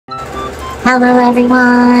Hello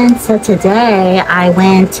everyone. So today I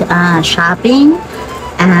went shopping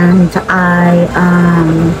and I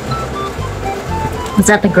was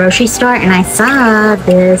at the grocery store and I saw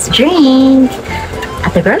this drink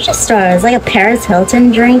at the grocery store. It's like a Paris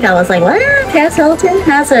Hilton drink. I was like, what? Paris Hilton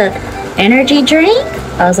has a energy drink?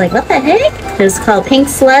 I was like, what the heck? It's called Pink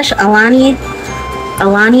Slush Alani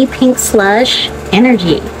Pink Slush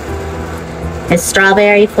Energy. It's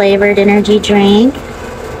strawberry flavored energy drink.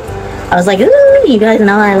 I was like, ooh, you guys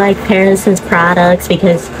know I like Paris's products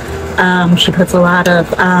because she puts a lot of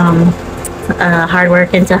hard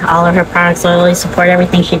work into all of her products, so I always support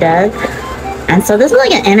everything she does. And so this is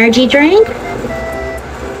like an energy drink.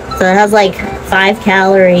 So it has like 5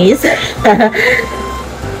 calories.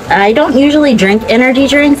 I don't usually drink energy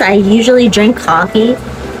drinks. I usually drink coffee.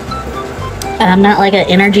 I'm not like an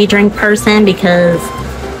energy drink person because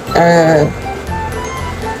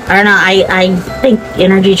I don't know, I think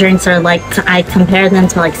energy drinks are like, I compare them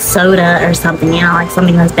to like soda or something, you know, like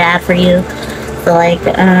something that's bad for you. So like,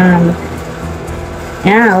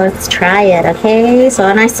 yeah, let's try it, okay? So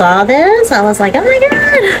when I saw this, I was like, oh my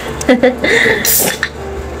god! So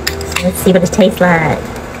let's see what it tastes like.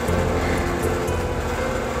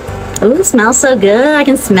 Ooh, it smells so good. I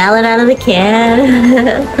can smell it out of the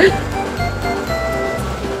can.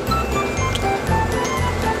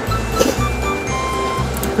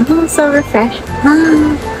 Oh, so refreshing.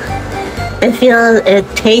 It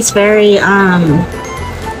tastes very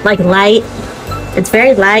like light. It's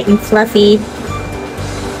very light and fluffy,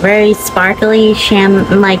 very sparkly,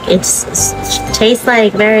 like it tastes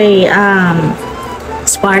like very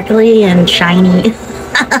sparkly and shiny.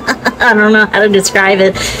 I don't know how to describe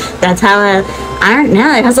it. That's how I don't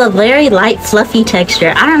know, it has a very light fluffy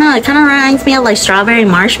texture. I don't know, it kind of reminds me of like strawberry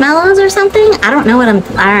marshmallows or something. I don't know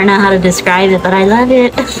how to describe it, but I love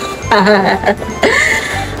it.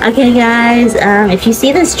 Okay guys, if you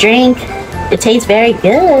see this drink, it tastes very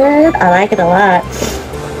good. I like it a lot.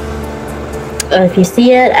 If you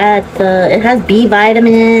see it it has B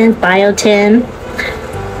vitamins, biotin,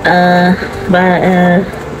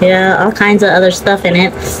 yeah, all kinds of other stuff in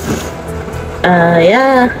it.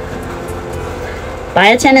 Yeah.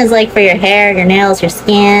 Biotin is like for your hair, your nails, your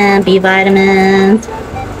skin, B vitamins.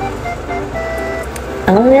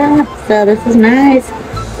 Oh yeah, so this is nice.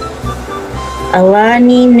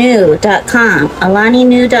 AlaniNu.com.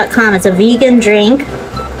 AlaniNu.com. It's a vegan drink.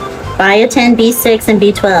 Biotin, B6, and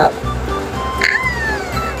B12.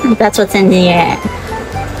 That's what's in here.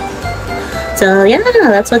 So yeah,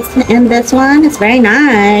 that's what's in this one. It's very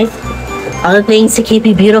nice. All the things to keep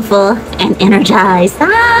you beautiful and energized.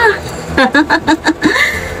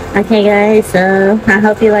 Okay guys, so I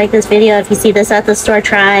hope you like this video. If you see this at the store,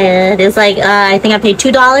 try it. It's like I think I paid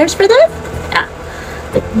 $2 for this. Yeah.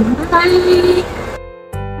 Bye.